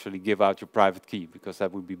have to actually give out your private key, because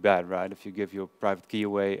that would be bad, right? If you give your private key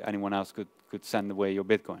away, anyone else could send away your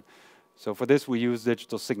Bitcoin. So for this, we use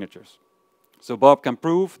digital signatures. So Bob can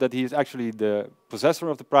prove that he is actually the possessor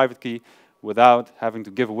of the private key without having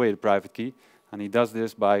to give away the private key. And he does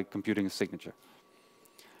this by computing a signature.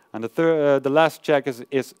 And the last check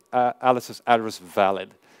is Alice's address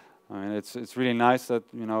valid? I mean, it's really nice that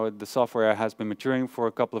the software has been maturing for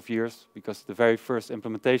a couple of years, because the very first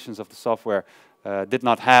implementations of the software did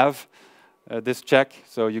not have this check,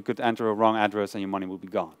 so you could enter a wrong address and your money would be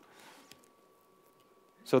gone.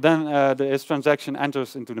 So then this transaction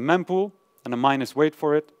enters into the mempool, and the miners wait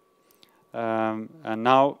for it. And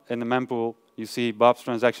now in the mempool, you see Bob's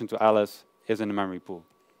transaction to Alice is in the memory pool.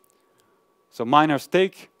 So miners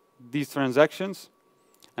take these transactions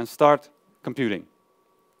and start computing,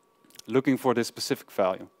 looking for this specific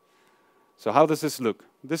value. So how does this look?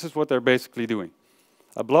 This is what they're basically doing.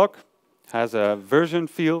 A block has a version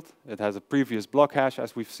field. It has a previous block hash,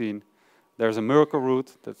 as we've seen. There's a Merkle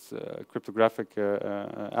root, that's a cryptographic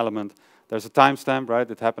element. There's a timestamp, right?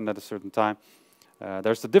 It happened at a certain time.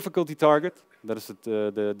 There's the difficulty target. That is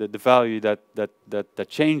the value that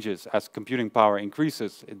changes as computing power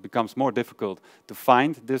increases. It becomes more difficult to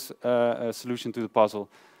find this solution to the puzzle.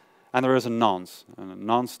 And there is a nonce. And a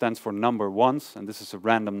nonce stands for number ones, and this is a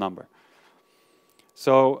random number.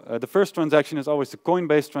 So the first transaction is always the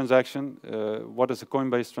coin-based transaction. What does a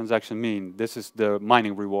coin-based transaction mean? This is the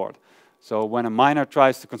mining reward. So when a miner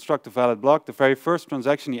tries to construct a valid block, the very first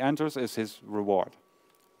transaction he enters is his reward,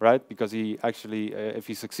 right? Because he actually, if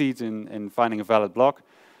he succeeds in finding a valid block,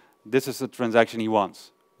 this is the transaction he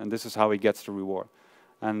wants. And this is how he gets the reward.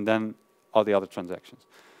 And then all the other transactions.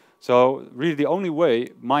 So really the only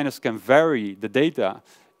way miners can vary the data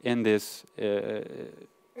in this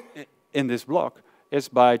block is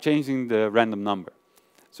by changing the random number.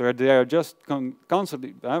 So they are just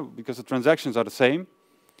constantly, because the transactions are the same,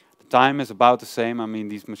 the time is about the same. I mean,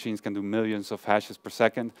 these machines can do millions of hashes per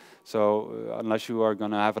second. So unless you are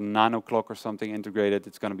going to have a nano clock or something integrated,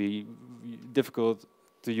 it's going to be difficult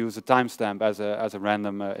to use a timestamp as a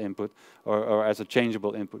random input or as a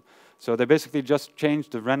changeable input. So they basically just change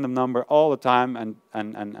the random number all the time and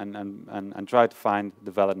try to find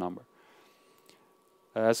the valid number.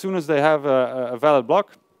 As soon as they have a valid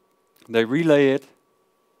block, they relay it.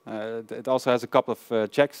 It also has a couple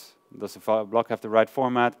of checks. Does the block have the right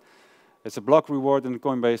format? It's a block reward in the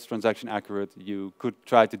Coinbase transaction accurate. You could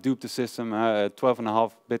try to dupe the system.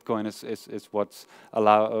 12.5 Bitcoin is what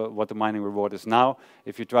the mining reward is now.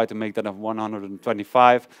 If you try to make that of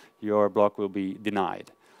 125, your block will be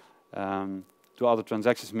denied. Two other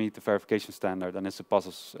transactions meet the verification standard, and it's a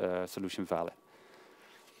puzzle solution valid.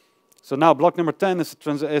 So now block number 10 is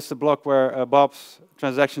the block where Bob's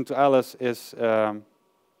transaction to Alice is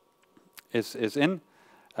in.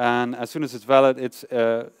 And as soon as it's valid, it's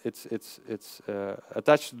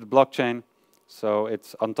attached to the blockchain. So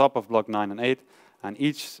it's on top of block 9 and 8. And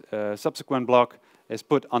each subsequent block is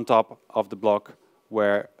put on top of the block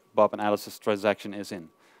where Bob and Alice's transaction is in.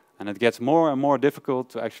 And it gets more and more difficult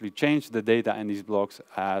to actually change the data in these blocks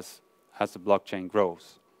as the blockchain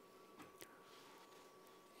grows.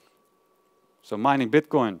 So mining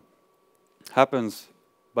Bitcoin happens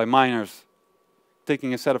by miners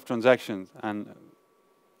taking a set of transactions and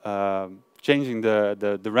changing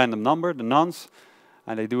the random number, the nonce,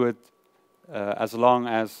 and they do it as long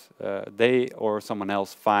as they or someone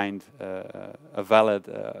else find a valid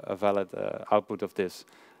output of this,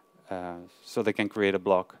 so they can create a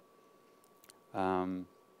block. And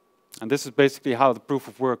this is basically how the proof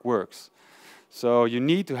of work works. So you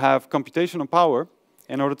need to have computational power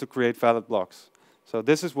in order to create valid blocks. So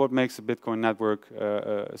this is what makes the Bitcoin network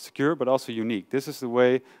secure, but also unique. This is the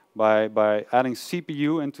way by adding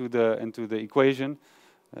CPU into the equation.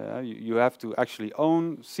 You have to actually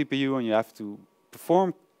own CPU, and you have to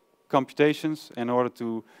perform computations in order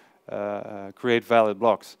to create valid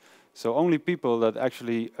blocks. So only people that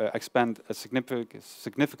actually expend a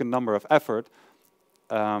significant number of effort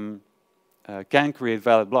can create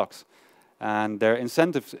valid blocks. And their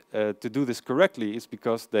incentive to do this correctly is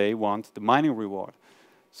because they want the mining reward.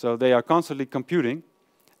 So they are constantly computing,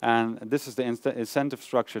 and this is the incentive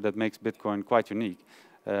structure that makes Bitcoin quite unique.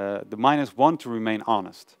 The miners want to remain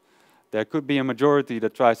honest. There could be a majority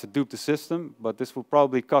that tries to dupe the system, but this will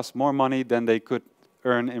probably cost more money than they could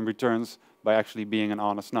earn in returns by actually being an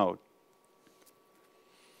honest node.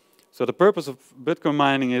 So the purpose of Bitcoin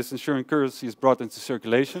mining is ensuring currency is brought into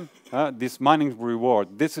circulation. This mining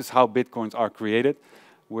reward, this is how Bitcoins are created.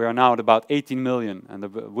 We are now at about 18 million, and there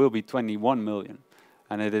will be 21 million.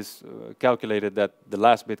 And it is calculated that the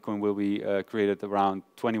last Bitcoin will be created around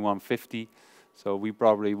 2150. So we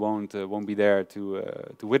probably won't be there to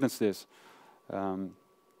witness this.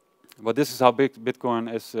 But this is how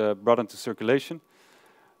Bitcoin is brought into circulation.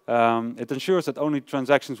 It ensures that only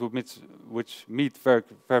transactions which meet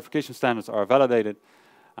verification standards are validated,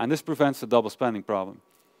 and this prevents the double spending problem.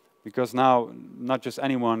 because now not just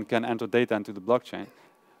anyone can enter data into the blockchain.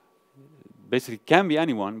 Basically, can be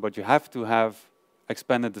anyone, but you have to have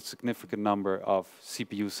expended a significant number of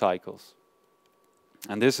CPU cycles.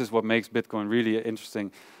 And this is what makes Bitcoin really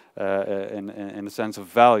interesting in the sense of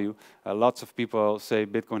value. Lots of people say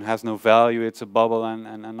Bitcoin has no value, it's a bubble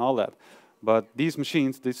and all that. But these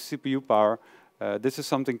machines, this CPU power, this is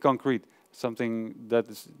something concrete, something that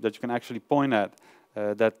you can actually point at,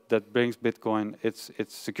 that brings Bitcoin its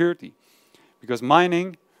security. Because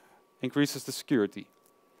mining increases the security.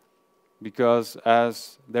 Because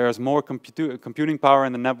as there is more computing power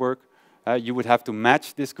in the network, you would have to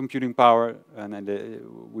match this computing power, and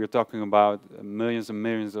we're talking about millions and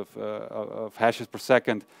millions of hashes per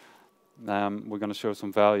second. We're going to show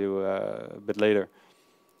some value a bit later.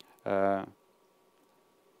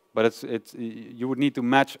 But you would need to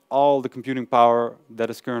match all the computing power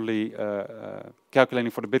that is currently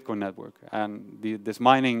calculating for the Bitcoin network. And this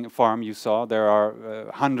mining farm you saw, there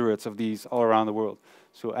are hundreds of these all around the world.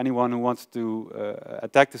 So anyone who wants to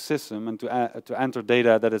attack the system and to enter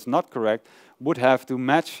data that is not correct would have to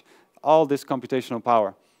match all this computational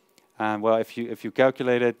power. And well, if you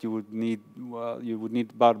calculate it, you would need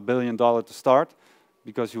about $1 billion to start,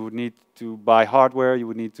 because you would need to buy hardware, you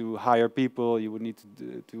would need to hire people, you would need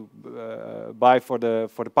to buy for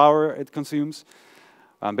the power it consumes.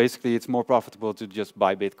 Basically, it's more profitable to just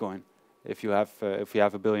buy Bitcoin if you have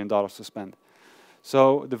 $1 billion to spend.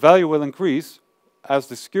 So the value will increase as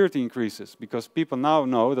the security increases, because people now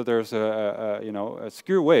know that there's a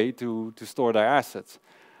secure way to store their assets.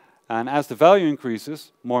 And as the value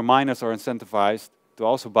increases, more miners are incentivized to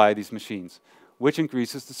also buy these machines, which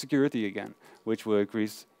increases the security again, which will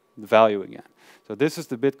increase the value again. So this is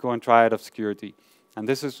the Bitcoin triad of security. And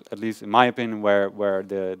this is, at least in my opinion, where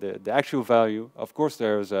the actual value, of course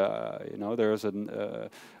there is a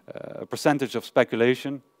percentage of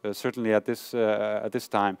speculation, certainly at this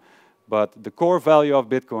time. But the core value of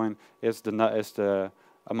Bitcoin is the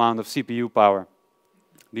amount of CPU power.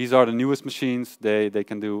 These are the newest machines. They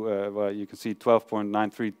can do, well, you can see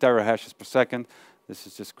 12.93 terahashes per second. This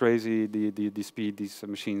is just crazy, the speed these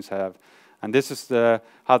machines have. And this is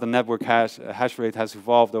how the network hash rate has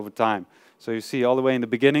evolved over time. So you see all the way in the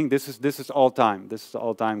beginning, this is all time. This is the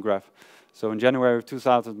all-time graph. So in January of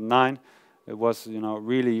 2009, it was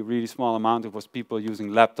really small amount. It was people using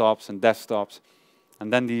laptops and desktops.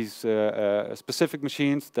 And then these specific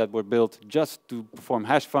machines that were built just to perform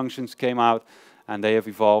hash functions came out, and they have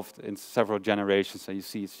evolved in several generations. And you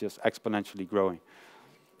see it's just exponentially growing.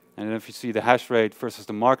 And if you see the hash rate versus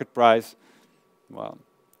the market price, well,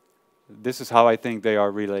 this is how I think they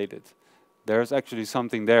are related. There's actually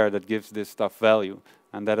something there that gives this stuff value,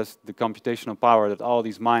 and that is the computational power that all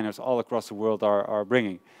these miners all across the world are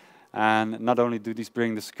bringing. And not only do these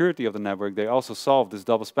bring the security of the network, they also solve this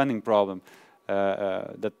double spending problem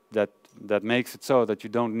that makes it so that you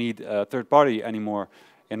don't need a third party anymore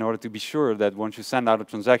in order to be sure that once you send out a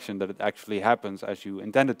transaction that it actually happens as you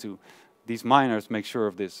intended to. These miners make sure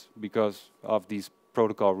of this because of these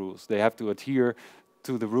protocol rules. They have to adhere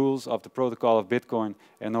to the rules of the protocol of Bitcoin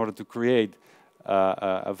in order to create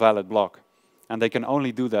a valid block. And they can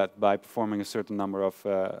only do that by performing a certain number of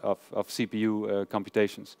CPU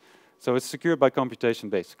computations. So it's secured by computation,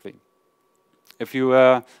 basically. If you,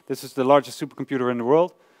 this is the largest supercomputer in the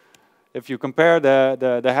world. If you compare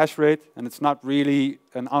the hash rate, and it's not really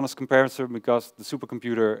an honest comparison because the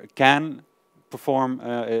supercomputer can perform,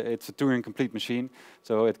 it's a Turing complete machine,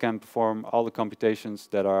 so it can perform all the computations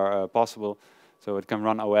that are possible. So it can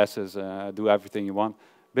run OSs, do everything you want.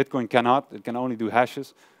 Bitcoin cannot, it can only do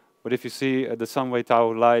hashes. But if you see the Sunway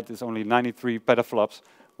Tau Lite is only 93 petaflops,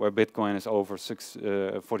 where Bitcoin is over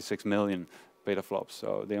 46 million petaflops.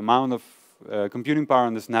 So the amount of computing power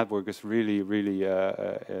on this network is really, really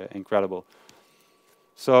incredible.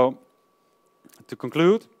 So to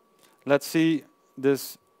conclude, let's see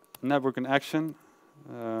this network in action.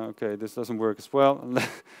 Okay, this doesn't work as well.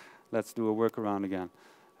 Let's do a workaround again.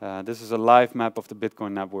 This is a live map of the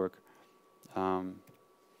Bitcoin network. And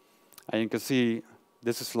you can see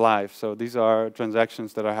this is live. So these are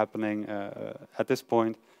transactions that are happening at this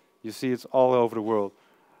point. You see it's all over the world.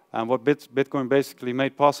 And what Bitcoin basically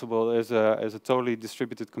made possible is a totally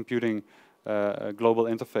distributed computing global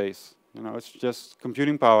interface. You know, it's just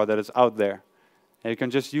computing power that is out there. And you can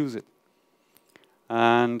just use it.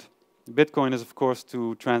 And Bitcoin is, of course,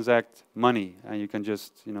 to transact money. And you can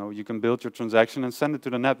just, you can build your transaction and send it to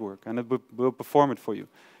the network. And it will perform it for you.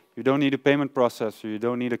 You don't need a payment processor. You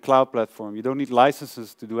don't need a cloud platform. You don't need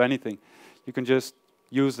licenses to do anything. You can just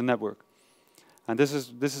use the network. And this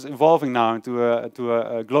is evolving now into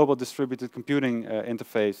a global distributed computing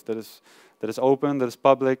interface that is open, that is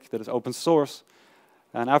public, that is open source.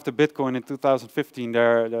 And after Bitcoin in 2015,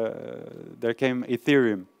 there came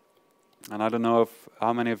Ethereum. And I don't know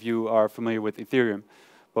how many of you are familiar with Ethereum,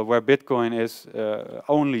 but where Bitcoin is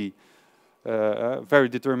only very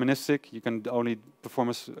deterministic. You can only perform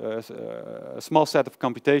a small set of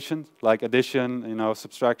computations, like addition,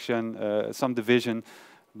 subtraction, some division.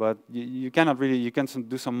 But you cannot really, you can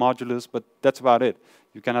do some modulus, but that's about it.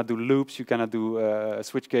 You cannot do loops, you cannot do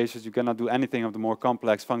switch cases, you cannot do anything of the more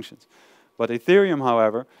complex functions. But Ethereum,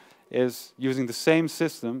 however, is using the same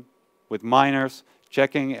system with miners,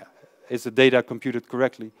 checking is the data computed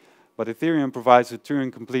correctly. But Ethereum provides a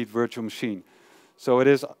Turing-complete virtual machine. So it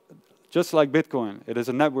is just like Bitcoin. It is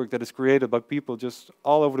a network that is created by people just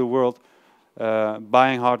all over the world,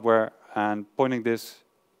 buying hardware and pointing this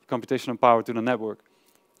computational power to the network.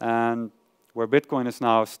 And where Bitcoin is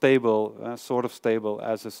now stable, sort of stable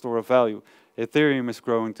as a store of value, Ethereum is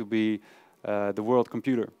growing to be the world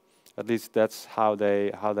computer. At least that's how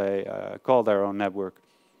they call their own network.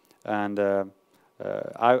 And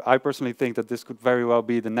I personally think that this could very well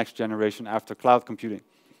be the next generation after cloud computing.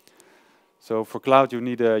 So for cloud, you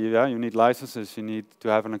need you need licenses. You need to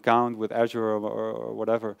have an account with Azure or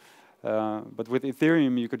whatever. But with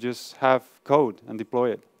Ethereum, you could just have code and deploy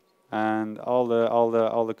it, and all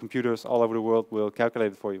the computers all over the world will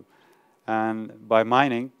calculate it for you. And by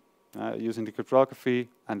mining, using the cryptography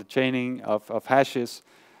and the chaining of hashes,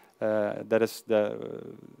 that is that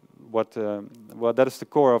is the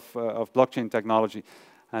core of blockchain technology,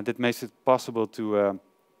 and it makes it possible to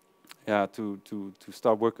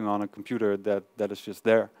start working on a computer that is just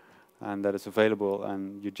there and that is available,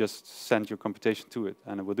 and you just send your computation to it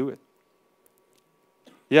and it will do it.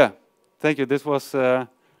 Yeah, thank you. This was an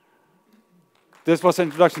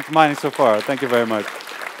introduction to mining so far. Thank you very much.